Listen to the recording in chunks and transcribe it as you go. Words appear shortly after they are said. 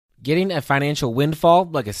Getting a financial windfall,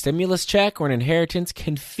 like a stimulus check or an inheritance,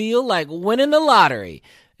 can feel like winning the lottery.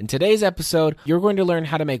 In today's episode, you're going to learn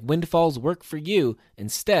how to make windfalls work for you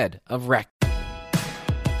instead of wreck.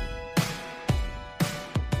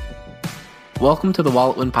 Welcome to the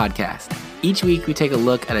Wallet Win Podcast. Each week, we take a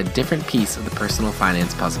look at a different piece of the personal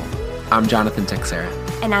finance puzzle. I'm Jonathan Texera.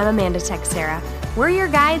 And I'm Amanda Texera. We're your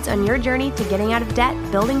guides on your journey to getting out of debt,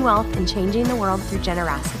 building wealth, and changing the world through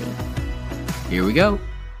generosity. Here we go.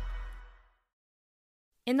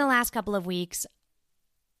 In the last couple of weeks,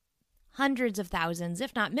 hundreds of thousands,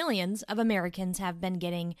 if not millions, of Americans have been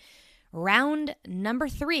getting round number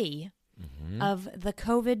 3 of the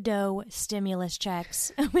COVID dough stimulus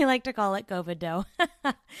checks. We like to call it COVID dough.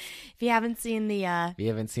 If you haven't seen the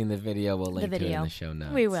video, we'll link to it in the show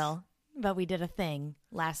notes. We will, but we did a thing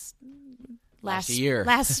last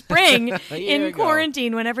spring in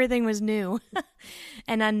quarantine when everything was new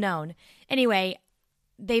and unknown. Anyway,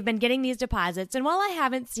 they've been getting these deposits, and while I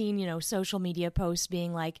haven't seen, social media posts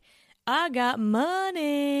being like, I got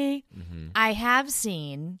money, I have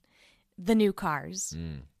seen the new cars,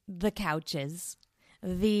 the couches,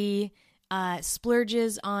 the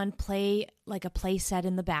splurges on play set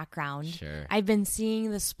in the background. Sure. I've been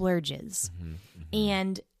seeing the splurges,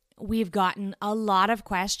 and we've gotten a lot of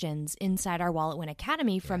questions inside our Wallet Win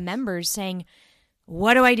Academy from members saying,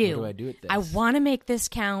 what do I do? What do I do with this? I want to make this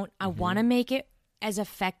count. I want to make it as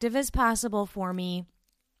effective as possible for me.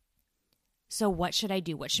 So what should I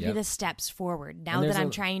do? What should be the steps forward now that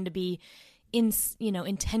I'm trying to be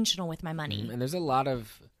intentional with my money? And there's a lot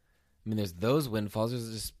of, there's those windfalls.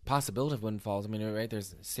 There's this possibility of windfalls. Right?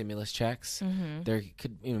 There's stimulus checks. There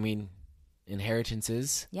could,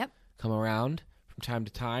 inheritances come around from time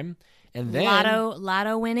to time. And then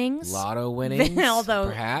lotto winnings. Although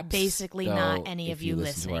perhaps, basically not any of you listening.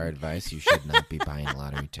 If you listen to our advice, you should not be buying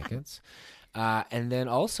lottery tickets. And then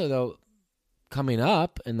also, though, coming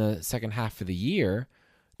up in the second half of the year,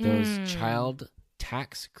 those child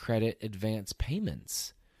tax credit advance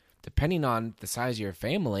payments, depending on the size of your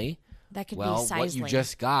family, that could be what you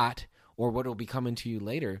just got or what will be coming to you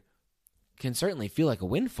later can certainly feel like a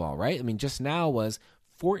windfall, right? Just now was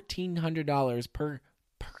 $1,400 per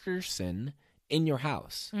person in your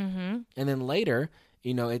house. And then later,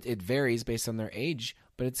 it varies based on their age,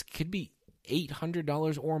 but it could be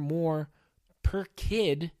 $800 or more per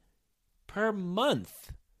kid per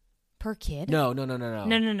month. Per kid? No.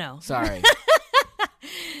 No. Sorry.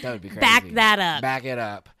 That would be crazy. Back that up. Back it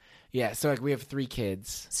up. Yeah, so we have 3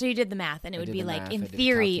 kids. So you did the math, and it would be in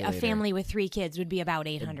theory, a family with 3 kids would be about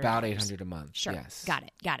 $800. About $800 a month. Sure. Yes. Got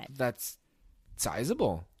it. That's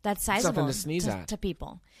sizable. That's sizable. Something to sneeze at. To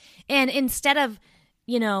people. And instead of,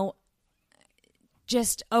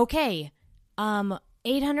 just, okay,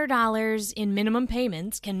 $800 in minimum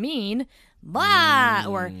payments can mean blah,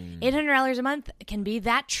 or $800 a month can be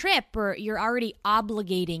that trip, or you're already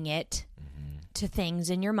obligating it to things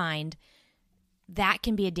in your mind. That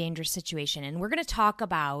can be a dangerous situation. And we're going to talk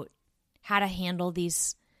about how to handle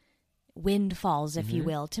these windfalls, if you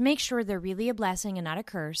will, to make sure they're really a blessing and not a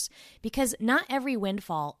curse, because not every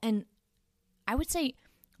windfall, and I would say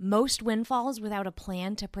most windfalls without a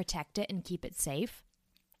plan to protect it and keep it safe,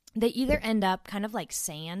 they either end up kind of like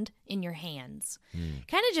sand in your hands,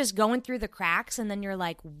 kind of just going through the cracks, and then you're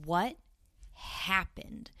like, what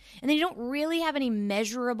happened? And then you don't really have any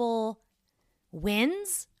measurable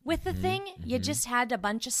wins with the thing. You just had a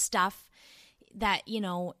bunch of stuff that,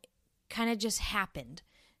 kind of just happened.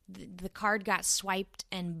 The card got swiped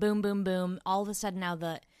and boom, boom, boom. All of a sudden now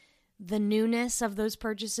the newness of those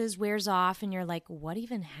purchases wears off, and you're like, what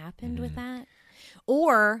even happened with that?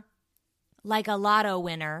 Or like a lotto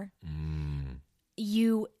winner,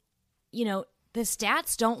 the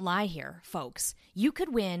stats don't lie here, folks. You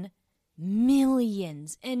could win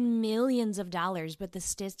millions and millions of dollars, but the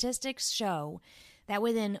statistics show that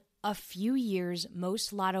within a few years,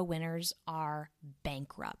 most lotto winners are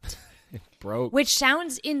bankrupt. Broke. Which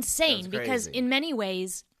sounds insane because in many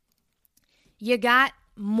ways, you got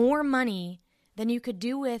more money than you could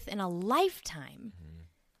do with in a lifetime.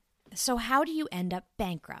 So how do you end up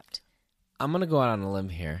bankrupt? I'm going to go out on a limb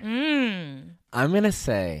here. I'm going to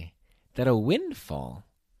say that a windfall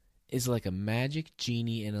is like a magic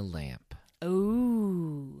genie in a lamp.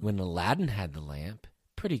 Ooh. When Aladdin had the lamp,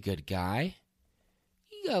 pretty good guy.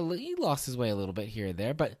 He lost his way a little bit here and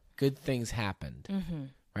there, but good things happened.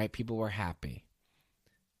 Right? People were happy.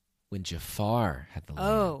 When Jafar had the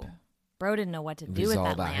lamp. Bro didn't know what to do with that lamp. It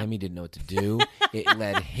was all about him. He didn't know what to do. It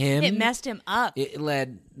led him. It messed him up. It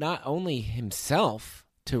led not only himself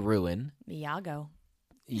to ruin. Iago.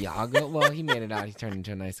 Well, he made it out. He turned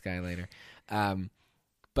into a nice guy later.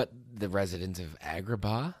 But the residents of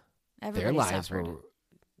Agrabah, Everybody their lives suffered. were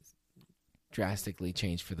drastically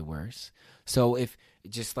changed for the worse. So if,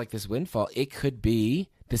 just like this windfall,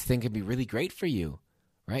 this thing could be really great for you,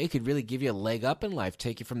 right? It could really give you a leg up in life,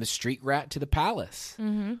 take you from the street rat to the palace.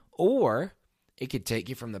 Mm-hmm. Or it could take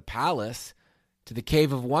you from the palace to the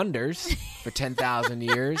cave of wonders for 10,000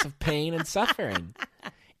 years of pain and suffering.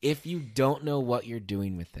 If you don't know what you're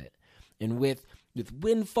doing with it. And with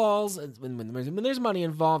windfalls, when there's money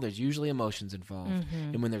involved, there's usually emotions involved.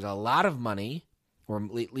 Mm-hmm. And when there's a lot of money, or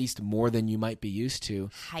at least more than you might be used to,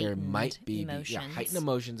 there Heightened might be emotions. heightened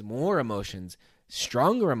emotions, more emotions,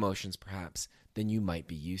 stronger emotions perhaps than you might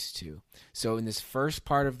be used to. So in this first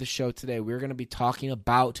part of the show today, we're going to be talking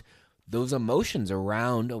about those emotions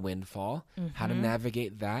around a windfall, how to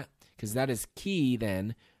navigate that, because that is key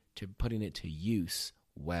then to putting it to use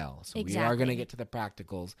well. So we are going to get to the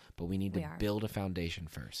practicals, but we need to build a foundation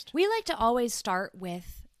first. We like to always start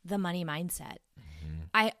with the money mindset.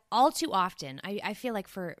 All too often, I feel like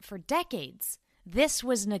for decades, this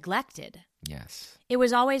was neglected. Yes. It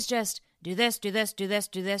was always just do this, do this, do this,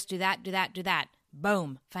 do this, do that, do that, do that.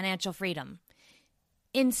 Boom, financial freedom.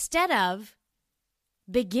 Instead of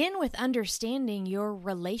begin with understanding your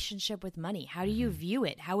relationship with money. How do you view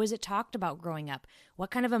it? How is it talked about growing up?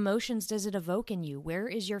 What kind of emotions does it evoke in you? Where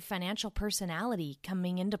is your financial personality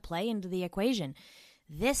coming into play into the equation?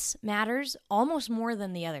 This matters almost more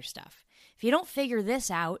than the other stuff. If you don't figure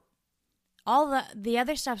this out, all the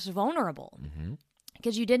other stuff's vulnerable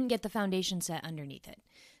because you didn't get the foundation set underneath it.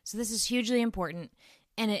 So this is hugely important,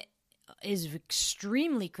 and it is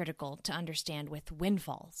extremely critical to understand with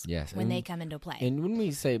windfalls when they come into play. And when we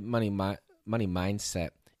say money mindset,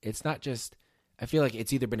 it's not just, I feel like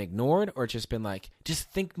it's either been ignored or it's just been like,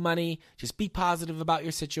 just think money, just be positive about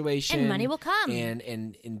your situation. And money will come.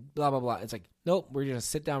 And blah, blah, blah. It's like, nope, we're going to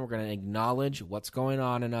sit down. We're going to acknowledge what's going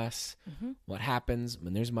on in us, what happens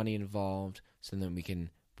when there's money involved, so then we can,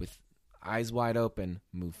 with eyes wide open,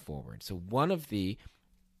 move forward. So one of the,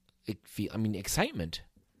 excitement.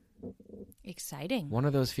 Exciting. One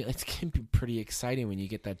of those feelings, it can be pretty exciting when you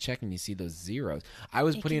get that check and you see those zeros. I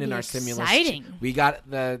was putting in our stimulus. We got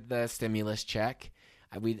the stimulus check.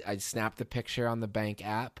 I snapped the picture on the bank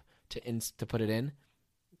app to put it in.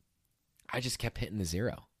 I just kept hitting the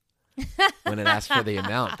zero when it asked for the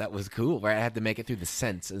amount. That was cool. Right, I had to make it through the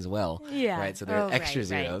cents as well. Yeah. Right. So there are extra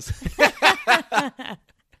zeros. But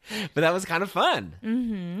that was kind of fun.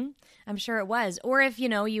 Mm-hmm. I'm sure it was. Or if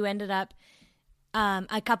you ended up.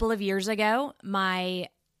 A couple of years ago, my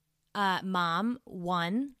mom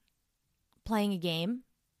won playing a game.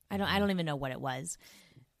 I don't even know what it was.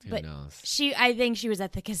 Who knows? I think she was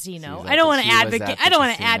at the casino. I don't want to advocate. I don't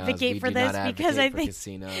want to advocate for this because I think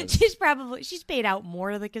she's paid out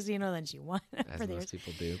more to the casino than she won. As most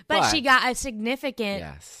people do. But she got a significant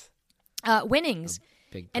winnings,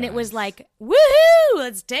 and it was like, woohoo!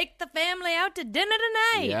 Let's take the family out to dinner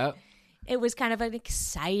tonight. Yep. It was kind of an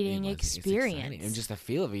exciting experience. Exciting. And just a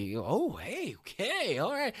feel of it. You go, oh, hey, okay,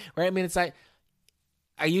 all right. Right? I mean, it's like,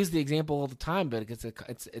 I use the example all the time, but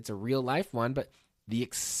it's a real life one. But the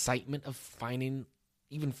excitement of finding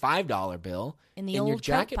even $5 bill in your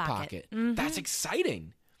jacket pocket. That's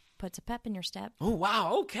exciting. Puts a pep in your step. Oh,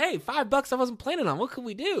 wow. Okay. $5 I wasn't planning on. What could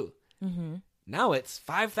we do? Mm-hmm. Now it's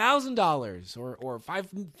 $5,000 or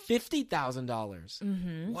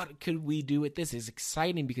 $50,000. What could we do with this? It's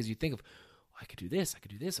exciting because you think of, I could do this. I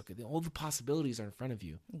could do this. Okay, all the possibilities are in front of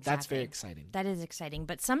you. Exactly. That's very exciting. That is exciting.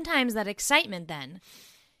 But sometimes that excitement then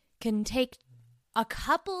can take a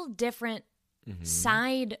couple different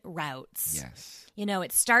side routes. Yes.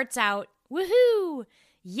 It starts out, woohoo,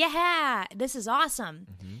 yeah, this is awesome.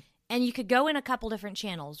 And you could go in a couple different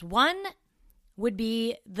channels. One would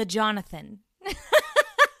be the Jonathan.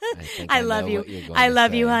 I love you. I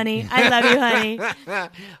love you, honey. I love you, honey.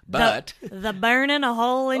 But the burning a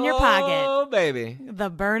hole in your pocket. Oh, baby. The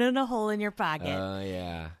burning a hole in your pocket. Oh,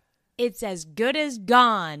 yeah. It's as good as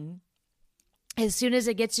gone as soon as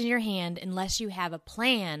it gets in your hand, unless you have a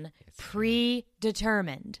plan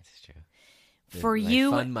predetermined. That's true. For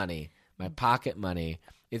you, fun money, my pocket money.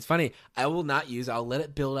 It's funny. I'll let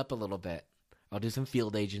it build up a little bit. I'll do some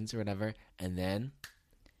field agents or whatever, and then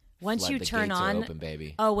once you turn on, open,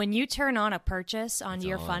 baby. Oh, when you turn on a purchase on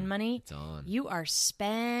your fun money, it's on. You are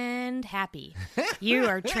spend happy. You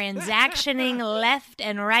are transactioning left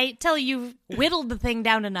and right till you've whittled the thing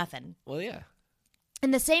down to nothing. Well, yeah.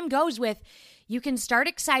 And the same goes with, you can start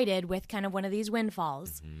excited with kind of one of these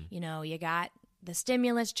windfalls. You got the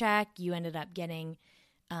stimulus check, you ended up getting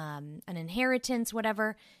an inheritance,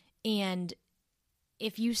 whatever, and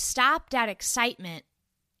if you stopped at excitement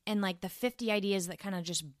and like the 50 ideas that kind of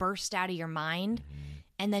just burst out of your mind,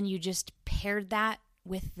 and then you just paired that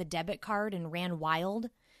with the debit card and ran wild,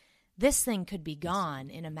 this thing could be gone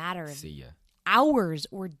in a matter of hours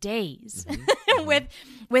or days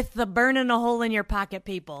with the burning a hole in your pocket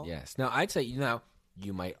people. Yes. Now, I'd say,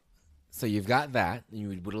 you might. So you've got that, and you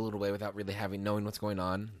would whittle it away without really knowing what's going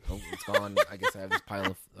on. Oh, it's gone. I guess I have this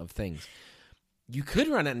pile of things. You could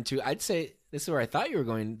run into, I'd say, this is where I thought you were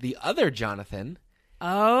going, the other Jonathan.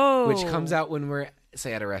 Oh. Which comes out when we're,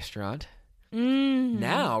 say, at a restaurant.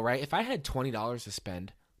 Now, right, if I had $20 to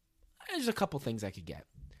spend, there's a couple things I could get.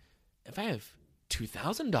 If I have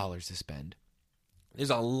 $2,000 to spend, there's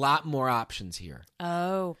a lot more options here.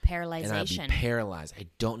 Oh, paralyzation. And I'd be paralyzed. I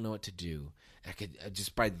don't know what to do. I could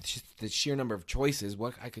just by the sheer number of choices,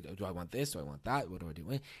 do I want this? Do I want that? What do I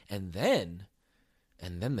do? And then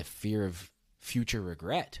the fear of future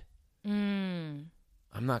regret. I'm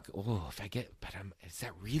not. Is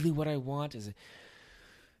that really what I want? Is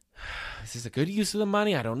this a good use of the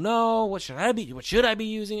money? I don't know. What should I be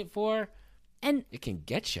using it for? And it can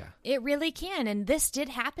get you. It really can. And this did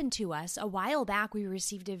happen to us a while back. We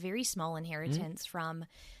received a very small inheritance from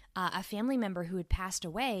a family member who had passed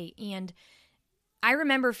away, and I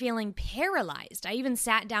remember feeling paralyzed. I even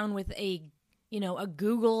sat down with a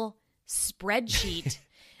Google spreadsheet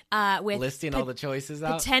with listing all the choices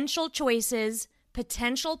out, potential choices,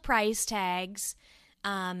 potential price tags,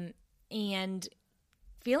 and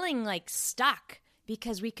feeling like stuck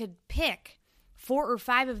because we could pick 4 or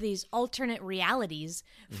 5 of these alternate realities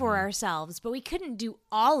for ourselves, but we couldn't do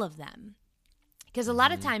all of them. Because a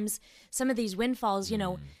lot of times, some of these windfalls,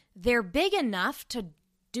 they're big enough to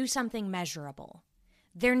do something measurable.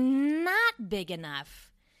 They're not big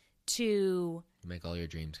enough to make all your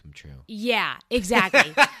dreams come true. Yeah,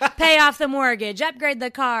 exactly. Pay off the mortgage, upgrade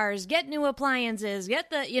the cars, get new appliances, get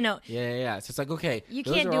the, Yeah. So it's like, okay, you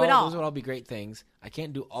can't do it all. Those would all be great things. I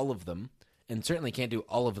can't do all of them, and certainly can't do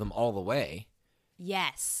all of them all the way.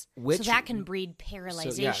 Yes. So that can breed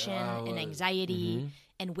paralyzation and anxiety.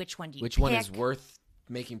 And which one do you pick? Which one is worth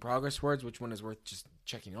making progress towards? Which one is worth just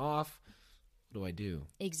checking off? What do I do?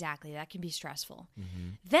 Exactly. That can be stressful.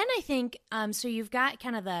 Then I think, so you've got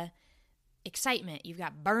kind of the excitement. You've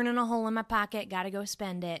got burning a hole in my pocket, got to go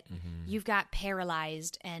spend it. You've got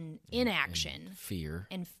paralyzed and inaction. And fear.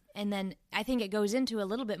 And then I think it goes into a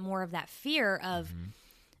little bit more of that fear of,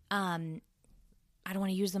 I don't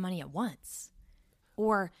want to use the money at once.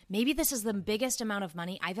 Or maybe this is the biggest amount of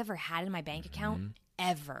money I've ever had in my bank account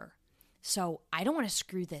ever. So I don't want to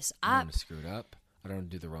screw this up. I don't want to screw it up. I don't want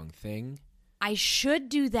to do the wrong thing. I should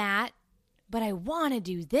do that, but I want to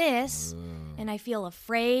do this. And I feel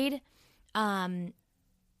afraid. And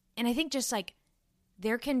I think just like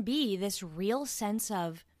there can be this real sense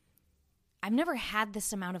of, I've never had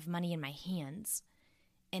this amount of money in my hands.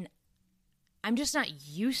 And I'm just not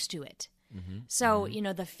used to it. So,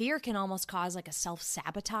 the fear can almost cause like a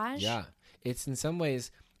self-sabotage. Yeah. It's in some ways,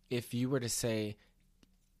 if you were to say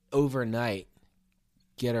overnight,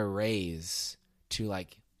 get a raise to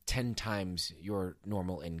like 10 times your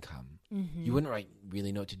normal income, you wouldn't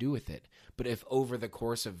really know what to do with it. But if over the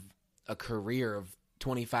course of a career of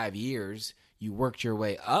 25 years, you worked your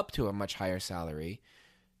way up to a much higher salary,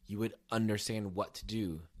 you would understand what to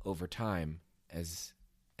do over time as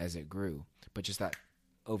it grew. But just that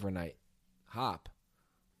overnight hop,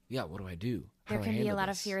 what do I do? There can be a lot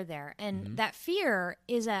of fear there. And that fear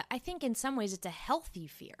is I think in some ways it's a healthy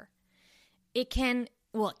fear. It can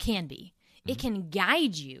be. It can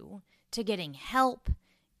guide you to getting help,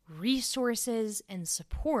 resources, and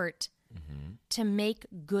support to make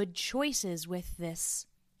good choices with this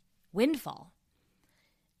windfall.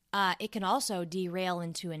 It can also derail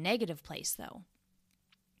into a negative place, though.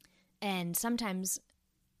 And sometimes,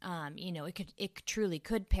 it truly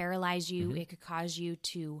could paralyze you. It could cause you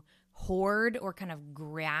to hoard or kind of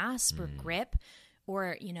grasp or grip,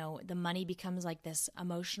 or, the money becomes like this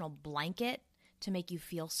emotional blanket to make you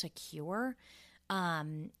feel secure.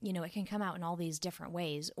 It can come out in all these different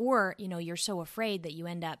ways. Or, you're so afraid that you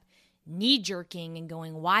end up knee-jerking and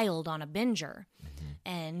going wild on a binger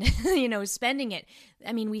and, spending it.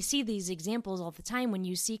 I mean, we see these examples all the time when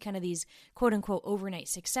you see kind of these quote-unquote overnight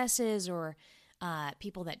successes or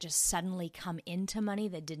people that just suddenly come into money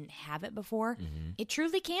that didn't have it before. It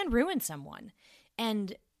truly can ruin someone.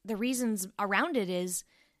 And the reasons around it is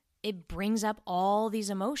it brings up all these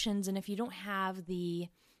emotions. And if you don't have the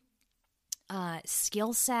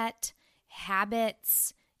skill set,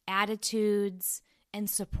 habits, attitudes, and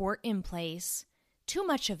support in place, too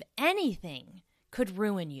much of anything could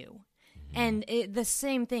ruin you. And the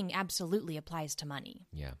same thing absolutely applies to money.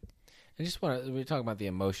 Yeah. I just want to, we're talking about the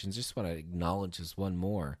emotions, just want to acknowledge this one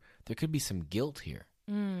more. There could be some guilt here.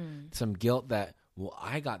 Some guilt that well,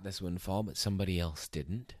 I got this windfall, but somebody else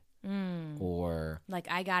didn't. Or like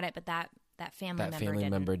I got it, but that family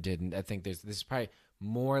member didn't. I think this is probably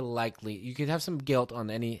more likely. You could have some guilt on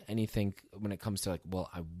anything when it comes to like, well,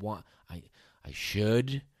 I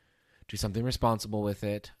should do something responsible with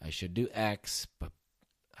it. I should do X, but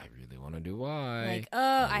I really want to do Y. Like,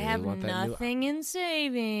 I have nothing in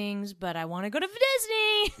savings, but I want to go to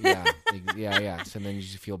Disney. Yeah. So then you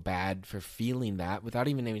just feel bad for feeling that without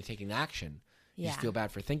even taking action. You just feel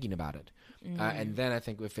bad for thinking about it. And then I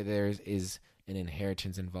think if there is an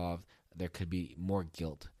inheritance involved, there could be more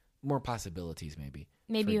guilt, more possibilities maybe.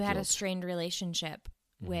 Maybe you had a strained relationship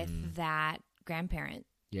with that grandparent.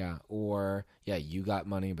 Yeah. Or, you got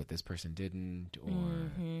money, but this person didn't. Or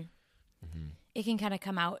it can kind of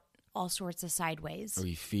come out all sorts of sideways. Or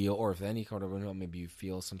you feel, or if any kind of, maybe you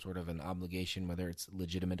feel some sort of an obligation, whether it's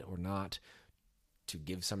legitimate or not, to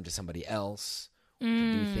give some to somebody else, or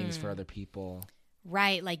to do things for other people.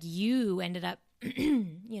 Right. Like you ended up,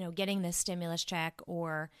 getting this stimulus check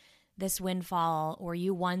or this windfall, or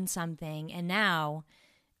you won something. And now,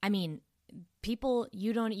 I mean, people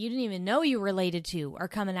you didn't even know you related to are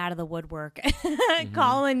coming out of the woodwork,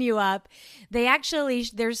 calling you up.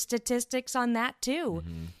 There's statistics on that too,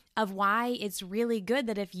 of why it's really good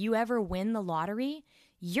that if you ever win the lottery,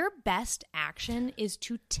 your best action is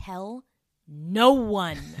to tell no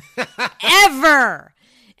one ever.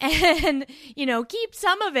 And, keep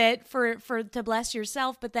some of it for to bless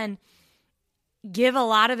yourself, but then give a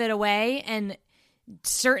lot of it away, and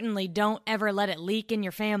certainly don't ever let it leak in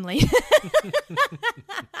your family.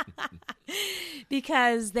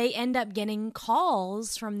 Because they end up getting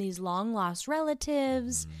calls from these long-lost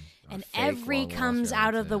relatives, and every comes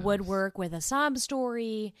out of the woodwork with a sob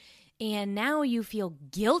story. And now you feel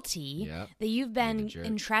guilty that you've been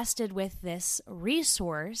entrusted with this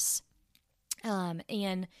resource.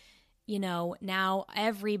 And, now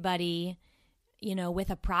everybody, with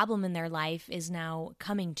a problem in their life is now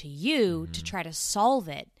coming to you to try to solve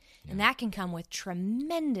it. Yeah. And that can come with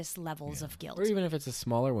tremendous levels of guilt. Or even if it's a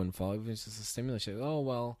smaller windfall, even if it's just a stimulus check.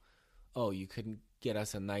 You couldn't get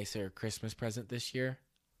us a nicer Christmas present this year?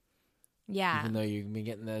 Yeah. Even though you've been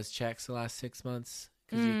getting those checks the last 6 months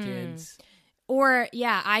because your kids. Or,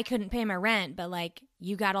 I couldn't pay my rent, but,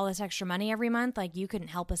 you got all this extra money every month. You couldn't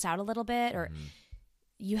help us out a little bit. Or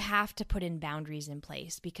you have to put in boundaries in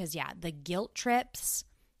place because, the guilt trips,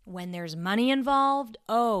 when there's money involved,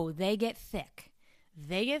 they get thick.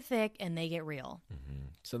 They get thick and they get real.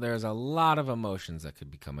 So there's a lot of emotions that could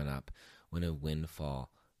be coming up when a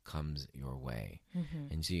windfall comes your way.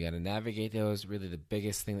 And so you got to navigate those. Really, the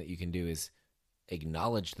biggest thing that you can do is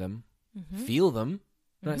acknowledge them, feel them.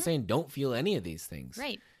 I'm not saying don't feel any of these things.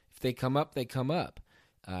 Right. If they come up, they come up.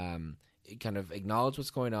 Kind of acknowledge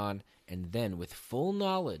what's going on, and then with full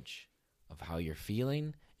knowledge of how you're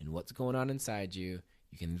feeling and what's going on inside you,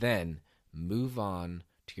 you can then move on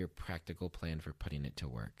to your practical plan for putting it to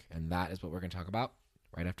work. And that is what we're going to talk about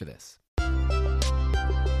right after this.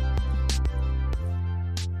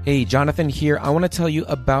 Hey, Jonathan here. I want to tell you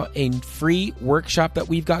about a free workshop that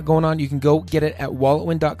we've got going on. You can go get it at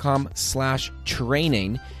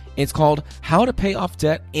walletwin.com/training. It's called How to Pay Off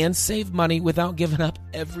Debt and Save Money Without Giving Up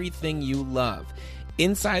Everything You Love.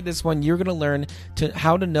 Inside this one, you're going to learn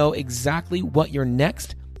how to know exactly what your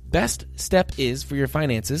next best step is for your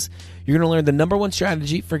finances. You're going to learn the number one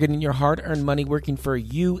strategy for getting your hard-earned money working for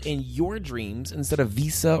you and your dreams instead of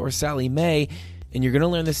Visa or Sally Mae. And you're going to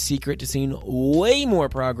learn the secret to seeing way more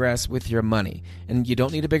progress with your money. And you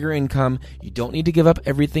don't need a bigger income. You don't need to give up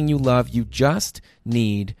everything you love. You just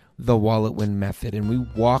need the Wallet Win method. And we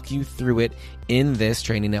walk you through it in this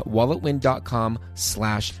training at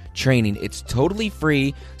walletwin.com/training. It's totally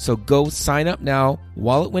free. So go sign up now,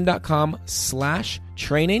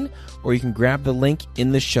 walletwin.com/training, or you can grab the link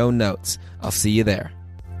in the show notes. I'll see you there.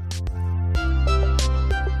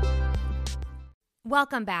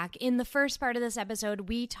 Welcome back. In the first part of this episode,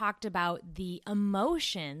 we talked about the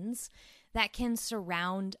emotions that can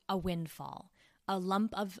surround a windfall, a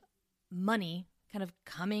lump of money kind of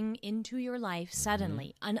coming into your life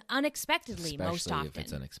suddenly, unexpectedly, especially most often. If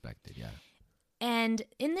it's unexpected, yeah. And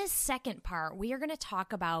in this second part, we are going to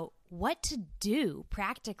talk about what to do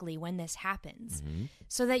practically when this happens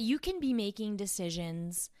so that you can be making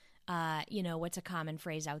decisions. What's a common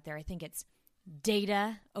phrase out there? I think it's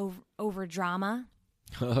data over drama.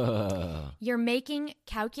 You're making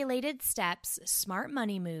calculated steps, smart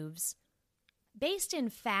money moves based in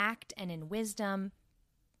fact and in wisdom,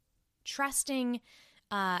 trusting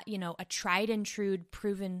a tried and true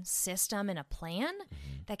proven system and a plan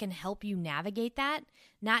that can help you navigate that,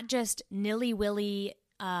 not just nilly-willy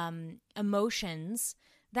emotions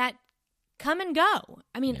that come and go.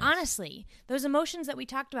 I mean, Yes. honestly, those emotions that we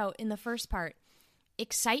talked about in the first part,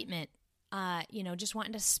 excitement, just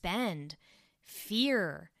wanting to spend,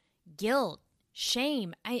 fear, guilt,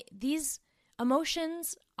 shame. These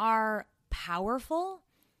emotions are powerful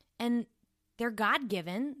and they're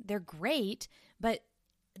God-given. They're great, but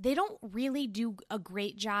they don't really do a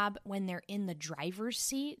great job when they're in the driver's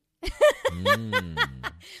seat.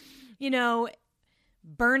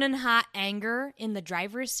 Burning hot anger in the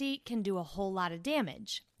driver's seat can do a whole lot of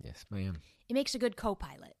damage. Yes, ma'am. It makes a good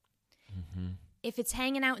co-pilot. If it's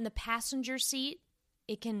hanging out in the passenger seat,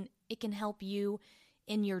 it can help you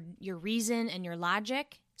in your reason and your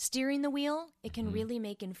logic steering the wheel. It can really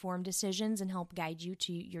make informed decisions and help guide you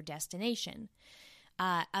to your destination.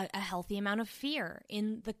 A healthy amount of fear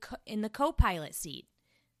in the co-pilot seat.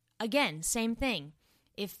 Again, same thing.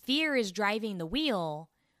 If fear is driving the wheel,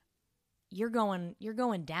 you're going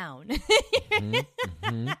down.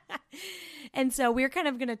 And so we're kind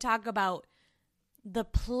of going to talk about the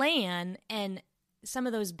plan and some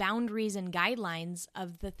of those boundaries and guidelines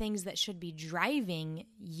of the things that should be driving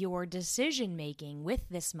your decision making with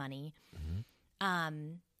this money,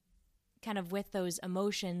 kind of with those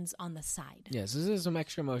emotions on the side. Yes, there's some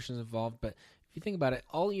extra emotions involved, but if you think about it,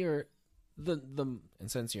 all your in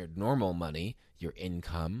sense your normal money, your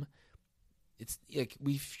income, it's like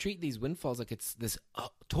we treat these windfalls like it's this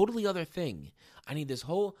totally other thing. I need this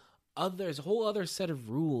whole other set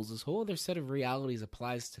of rules, this whole other set of realities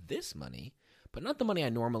applies to this money, but not the money I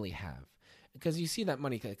normally have. Because you see that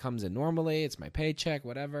money that comes in normally, it's my paycheck,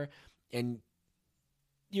 whatever, and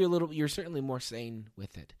you're certainly more sane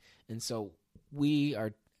with it. And so we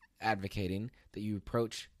are advocating that you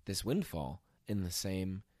approach this windfall in the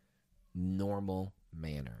same normal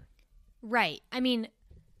manner. Right. I mean,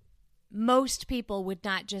 most people would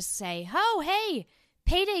not just say, oh, hey,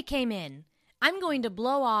 payday came in. I'm going to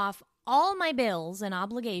blow off all my bills and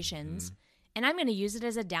obligations, and I'm going to use it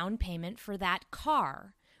as a down payment for that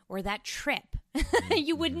car or that trip.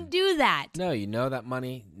 You wouldn't do that. No, you know that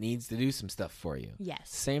money needs to do some stuff for you. Yes.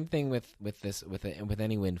 Same thing with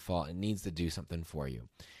any windfall. It needs to do something for you.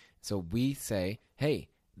 So we say, hey,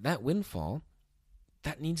 that windfall,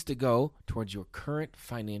 that needs to go towards your current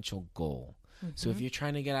financial goal. So if you're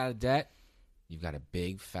trying to get out of debt, you've got a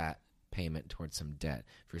big fat payment towards some debt.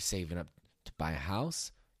 If you're saving up to buy a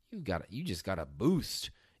house, you just got a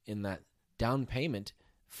boost in that down payment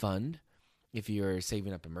fund. If you're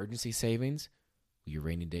saving up emergency savings, your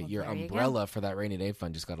rainy day, your umbrella for that rainy day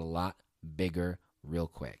fund just got a lot bigger real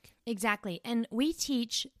quick. Exactly. And we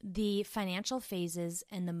teach the financial phases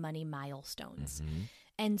and the money milestones.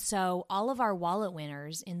 And so all of our wallet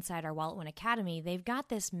winners inside our Wallet Win Academy, they've got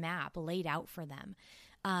this map laid out for them.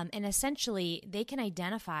 And essentially, they can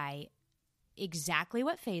identify exactly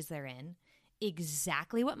what phase they're in,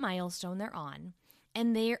 exactly what milestone they're on,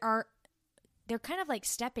 and they're kind of like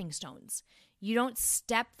stepping stones. You don't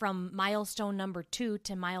step from milestone number 2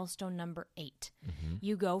 to milestone number 8.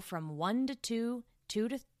 You go from 1 to 2, 2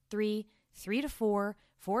 to 3, 3 to 4,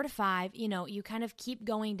 4 to 5. You kind of keep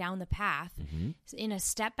going down the path in a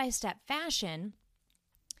step-by-step fashion.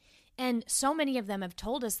 And so many of them have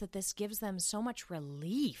told us that this gives them so much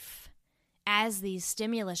relief as these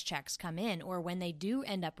stimulus checks come in, or when they do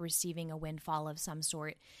end up receiving a windfall of some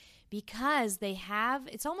sort, because they have,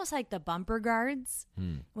 it's almost like the bumper guards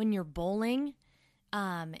when you're bowling.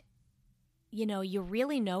 You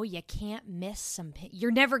really know you can't miss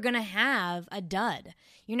you're never going to have a dud.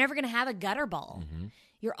 You're never going to have a gutter ball.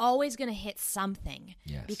 You're always going to hit something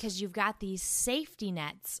because you've got these safety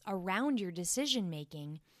nets around your decision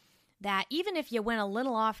making that even if you went a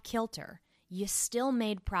little off kilter, you still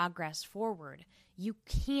made progress forward. You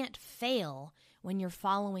can't fail when you're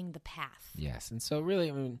following the path. Yes. And so really,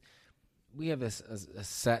 I mean, we have a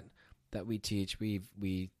set that we teach.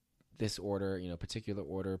 This order, particular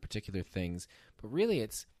order, particular things. But really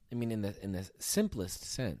it's, I mean, in the simplest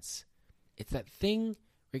sense, it's that thing.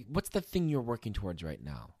 What's the thing you're working towards right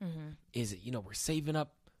now? Is it, we're saving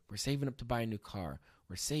up to buy a new car.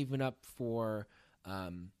 We're saving up for,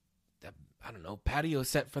 patio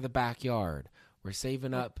set for the backyard. We're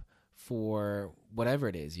saving up for whatever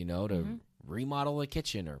it is, to remodel the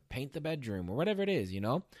kitchen or paint the bedroom or whatever it is,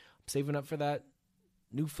 I'm saving up for that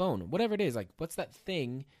new phone, whatever it is. Like, what's that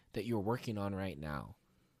thing that you're working on right now?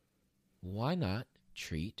 Why not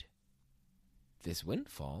treat this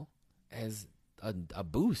windfall as a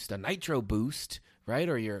boost, a nitro boost, right?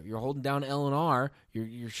 Or you're holding down L and R,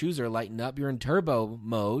 your shoes are lighting up, you're in turbo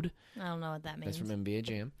mode. I don't know what that means. That's from NBA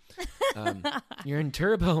Jam. You're in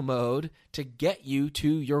turbo mode to get you to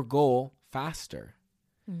your goal faster.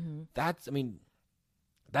 That's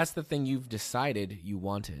the thing you've decided you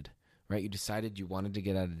wanted, right? You decided you wanted to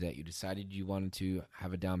get out of debt. You decided you wanted to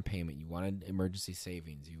have a down payment. You wanted emergency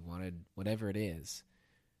savings. You wanted whatever it is.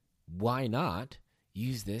 Why not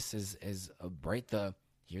use this as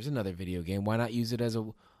here's another video game. Why not use it as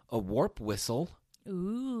a warp whistle?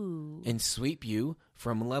 Ooh. And sweep you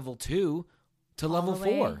from level 2 to All level the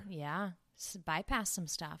way. 4. Yeah. Bypass some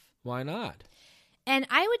stuff. Why not? And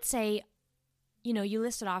I would say, you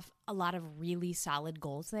listed off a lot of really solid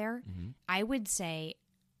goals there. Mm-hmm. I would say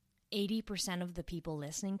 80% of the people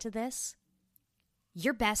listening to this,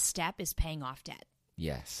 your best step is paying off debt.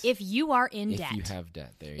 Yes. If you are in debt. If you have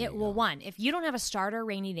debt, there you go. Well, one, if you don't have a starter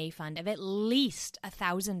rainy day fund of at least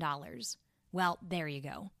 $1,000, well, there you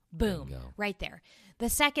go. Boom. There you go. Right there. The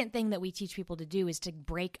second thing that we teach people to do is to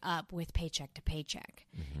break up with paycheck to paycheck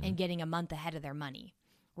and getting a month ahead of their money.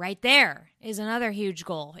 Right there is another huge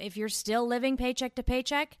goal. If you're still living paycheck to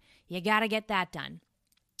paycheck, you got to get that done.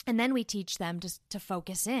 And then we teach them to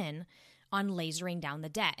focus in on lasering down the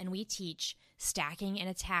debt. And we teach stacking and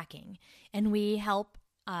attacking. And we help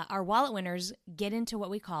our wallet winners get into what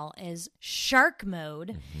we call is shark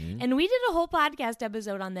mode. Mm-hmm. And we did a whole podcast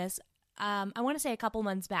episode on this. I want to say a couple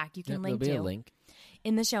months back. You can link there'll be to a link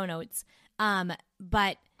in the show notes.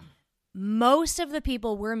 But most of the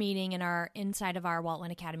people we're meeting inside of our Wallet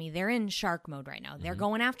Win Academy, they're in shark mode right now. They're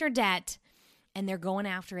going after debt, and they're going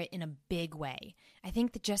after it in a big way. I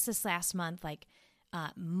think that just this last month,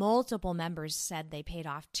 multiple members said they paid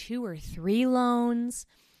off 2 or 3 loans.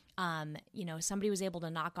 Somebody was able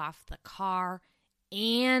to knock off the car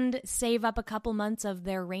and save up a couple months of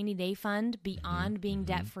their rainy day fund beyond being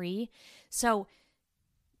debt free. So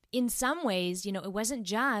in some ways, it wasn't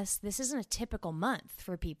this isn't a typical month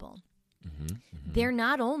for people. They're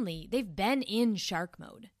they've been in shark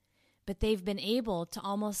mode, but they've been able to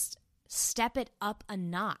almost step it up a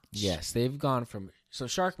notch. Yes, they've gone from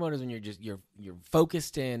shark mode is when you're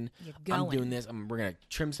focused in. You're going. I'm doing this. We're gonna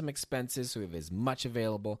trim some expenses so we have as much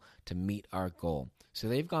available to meet our goal. So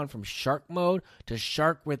they've gone from shark mode to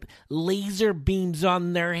shark with laser beams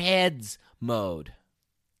on their heads mode.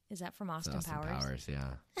 Is that from Austin Powers?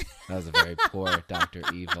 Yeah, that was a very poor Dr.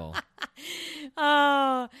 Evil.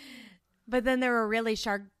 Oh, but then there were really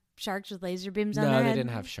sharks with laser beams on their head? No, they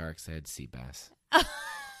didn't have sharks. They had sea bass.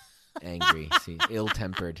 Angry,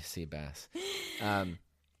 ill-tempered sea bass. And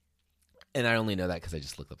I only know that because I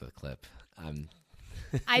just looked up the clip.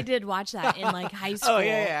 I did watch that in high school. Oh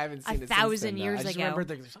yeah, I haven't seen it 1,000 years I just ago. remember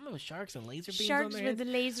there's some of the sharks and laser beams Sharks on their with head.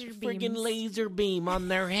 the laser beams. Friggin' laser beam on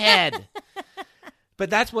their head. But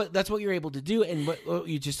that's what you're able to do, and what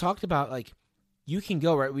you just talked about. You can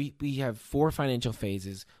go right. We have 4 financial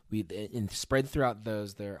phases. And spread throughout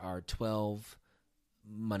those, there are 12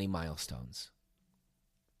 money milestones.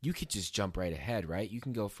 You could just jump right ahead, right? You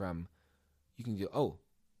can go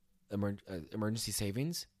emergency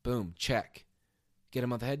savings, boom, check. Get a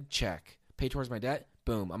month ahead, check. Pay towards my debt,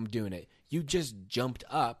 boom, I'm doing it. You just jumped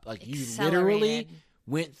up, you literally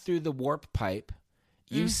went through the warp pipe.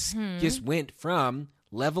 You just went from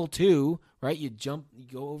level 2, right? You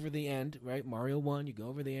go over the end, right? Mario 1, you go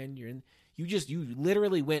over the end, you're in. You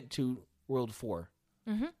literally went to World 4.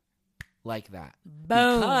 Mm-hmm. Like that.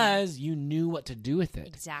 Boom. Because you knew what to do with it.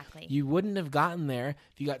 Exactly. You wouldn't have gotten there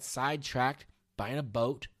if you got sidetracked buying a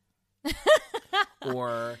boat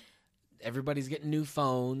or everybody's getting new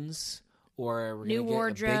phones or we're new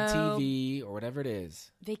wardrobe, a big TV or whatever it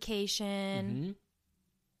is. Vacation.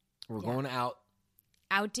 Mm-hmm. We're going out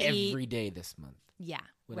to eat every day this month. Yeah.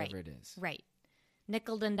 Whatever it is. Right.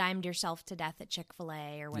 Nickeled and dimed yourself to death at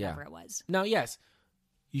Chick-fil-A or whatever it was. Now, yes.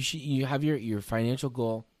 You have your financial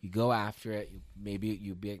goal. You go after it.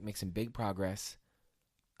 You make some big progress.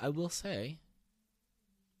 I will say,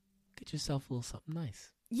 get yourself a little something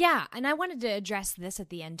nice. Yeah, and I wanted to address this at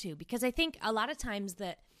the end too, because I think a lot of times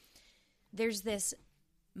that there's this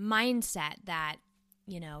mindset that,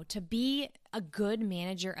 to be a good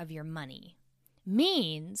manager of your money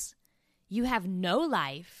means you have no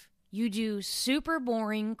life. You do super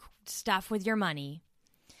boring stuff with your money.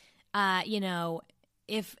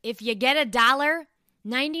 If you get $1,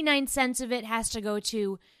 99 cents of it has to go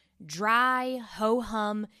to dry,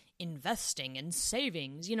 ho-hum investing and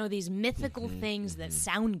savings. These mythical things that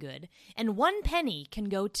sound good. And 1 penny can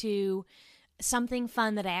go to something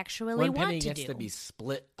fun that I actually want to do. 1 penny gets to be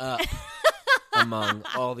split up among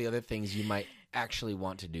all the other things you might actually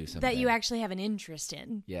want to do someday. That you actually have an interest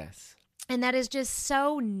in. Yes. And that is just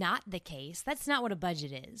so not the case. That's not what a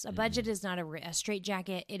budget is. A budget is not a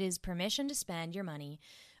straitjacket. It is permission to spend your money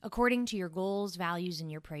according to your goals, values, and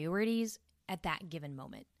your priorities at that given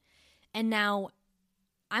moment. And now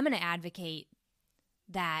I'm going to advocate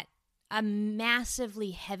that a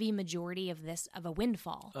massively heavy majority of a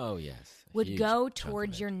windfall Oh, yes. would go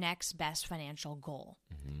towards your next best financial goal.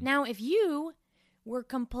 Mm-hmm. Now, if you were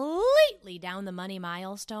completely down the money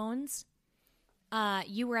milestones,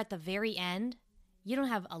 you were at the very end, you don't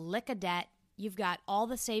have a lick of debt, you've got all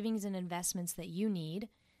the savings and investments that you need,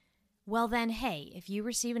 well then, hey, if you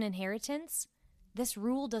receive an inheritance, this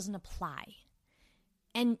rule doesn't apply.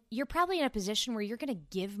 And you're probably in a position where you're going to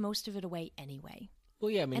give most of it away anyway.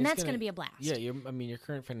 Well, yeah, I mean, and that's going to be a blast. Yeah, your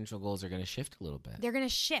current financial goals are going to shift a little bit. They're going to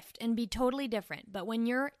shift and be totally different. But when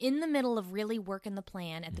you're in the middle of really working the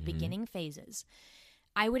plan at the beginning phases,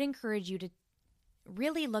 I would encourage you to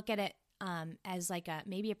really look at it as like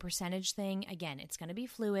maybe a percentage thing. Again, it's going to be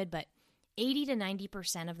fluid, but 80 to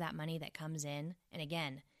 90% of that money that comes in, and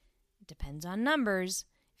again, it depends on numbers.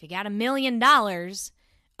 If you got $1 million,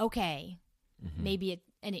 okay, maybe it.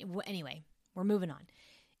 Anyway, we're moving on.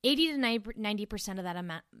 80 to 90% of that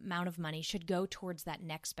amount of money should go towards that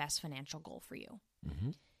next best financial goal for you. Mm-hmm.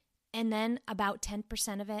 And then about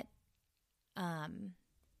 10% of it,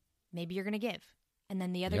 maybe you're going to give. And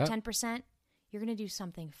then the other 10%, you're going to do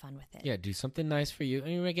something fun with it. Yeah, do something nice for you. I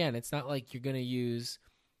mean, again, it's not like you're going to use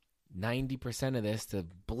 90% of this to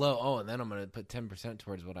blow, and then I'm going to put 10%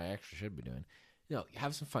 towards what I actually should be doing. No,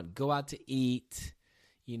 have some fun. Go out to eat,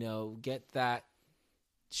 get that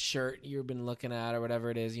shirt you've been looking at or whatever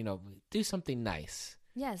it is, do something nice.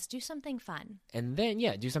 Yes, do something fun. And then,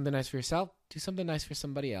 do something nice for yourself, do something nice for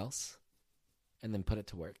somebody else, and then put it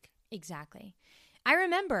to work. Exactly. I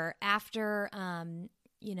remember after,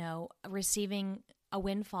 receiving a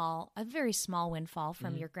windfall, a very small windfall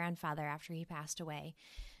from your grandfather after he passed away,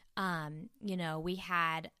 we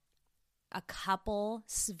had a couple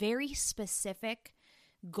very specific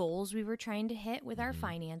goals we were trying to hit with our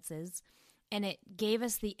finances. And it gave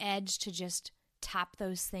us the edge to just top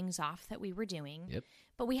those things off that we were doing. Yep.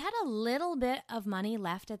 But we had a little bit of money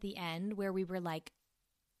left at the end where we were like,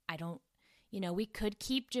 we could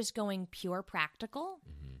keep just going pure practical.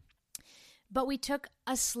 Mm-hmm. But we took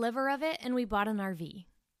a sliver of it and we bought an RV.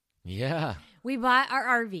 Yeah. We bought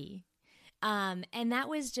our RV. And that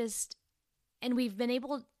was just, and we've been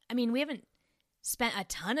able, we haven't spent a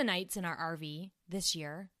ton of nights in our RV this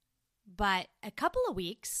year, but a couple of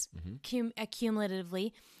weeks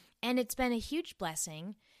cumulatively, and it's been a huge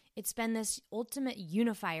blessing. It's been this ultimate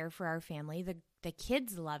unifier for our family. The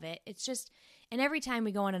kids love it. It's just, and every time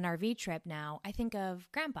we go on an RV trip now, I think of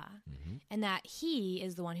Grandpa and that he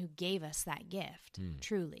is the one who gave us that gift,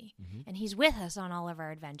 truly. Mm-hmm. And he's with us on all of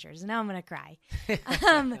our adventures. Now I'm going to cry.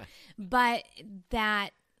 But that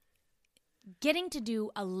getting to do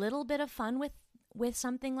a little bit of fun with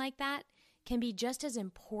something like that can be just as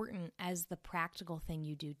important as the practical thing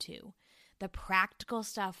you do too. The practical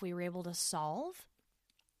stuff we were able to solve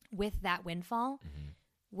with that windfall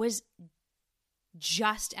was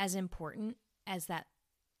just as important as that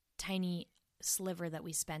tiny sliver that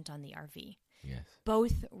we spent on the RV. Yes.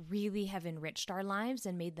 Both really have enriched our lives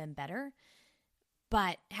and made them better.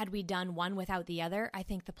 But had we done one without the other, I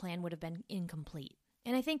think the plan would have been incomplete.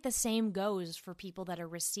 And I think the same goes for people that are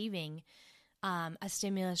receiving a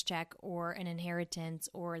stimulus check or an inheritance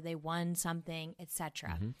or they won something,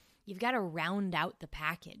 etc. You've got to round out the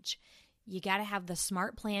package. You got to have the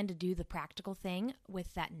smart plan to do the practical thing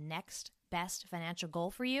with that next best financial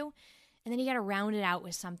goal for you. And then you got to round it out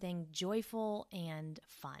with something joyful and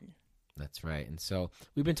fun. That's right. And so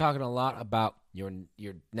we've been talking a lot about your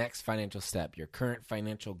next financial step, your current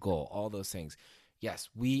financial goal, all those things. Yes,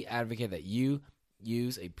 we advocate that you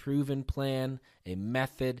use a proven plan, a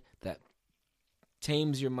method that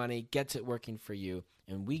tames your money, gets it working for you.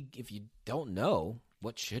 And if you don't know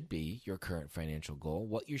what should be your current financial goal,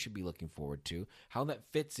 what you should be looking forward to, how that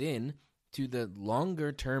fits in to the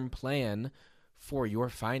longer term plan for your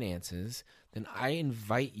finances, then I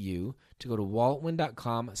invite you to go to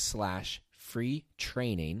waltwin.com/free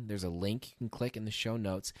training. There's a link you can click in the show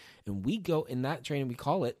notes. And we go in that training, we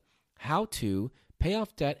call it How to Pay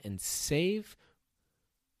Off Debt and Save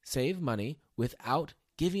Money Without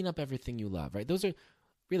Giving Up Everything You Love, right? Those are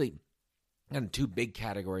really kind of two big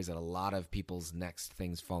categories that a lot of people's next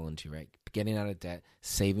things fall into, right? Getting out of debt,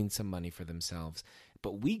 saving some money for themselves.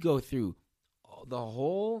 But we go through the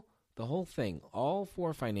whole thing, all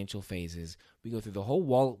 4 financial phases. We go through the whole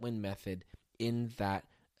Wallet Win method in that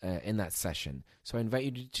session. So I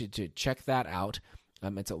invite you to check that out.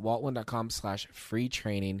 It's at waltwin.com/free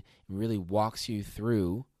training. It really walks you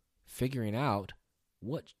through figuring out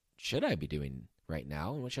what should I be doing right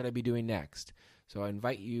now and what should I be doing next. So I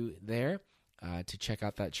invite you there to check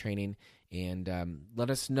out that training and let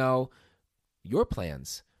us know your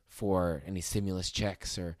plans for any stimulus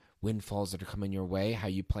checks or windfalls that are coming your way, how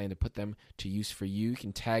you plan to put them to use for you. You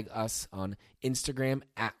can tag us on Instagram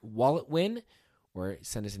at WalletWin, or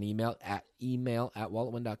send us an email at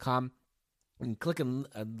walletwin.com. And click on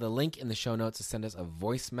the link in the show notes to send us a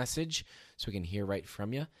voice message so we can hear right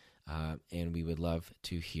from you. And we would love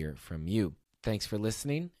to hear from you. Thanks for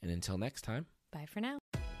listening. And until next time. Bye for now.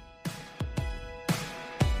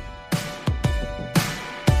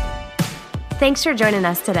 Thanks for joining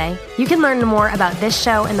us today. You can learn more about this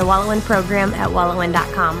show and the WalletWin program at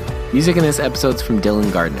walletwin.com. Music in this episode's from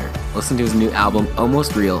Dylan Gardner. Listen to his new album,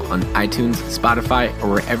 Almost Real, on iTunes, Spotify,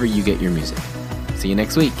 or wherever you get your music. See you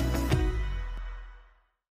next week.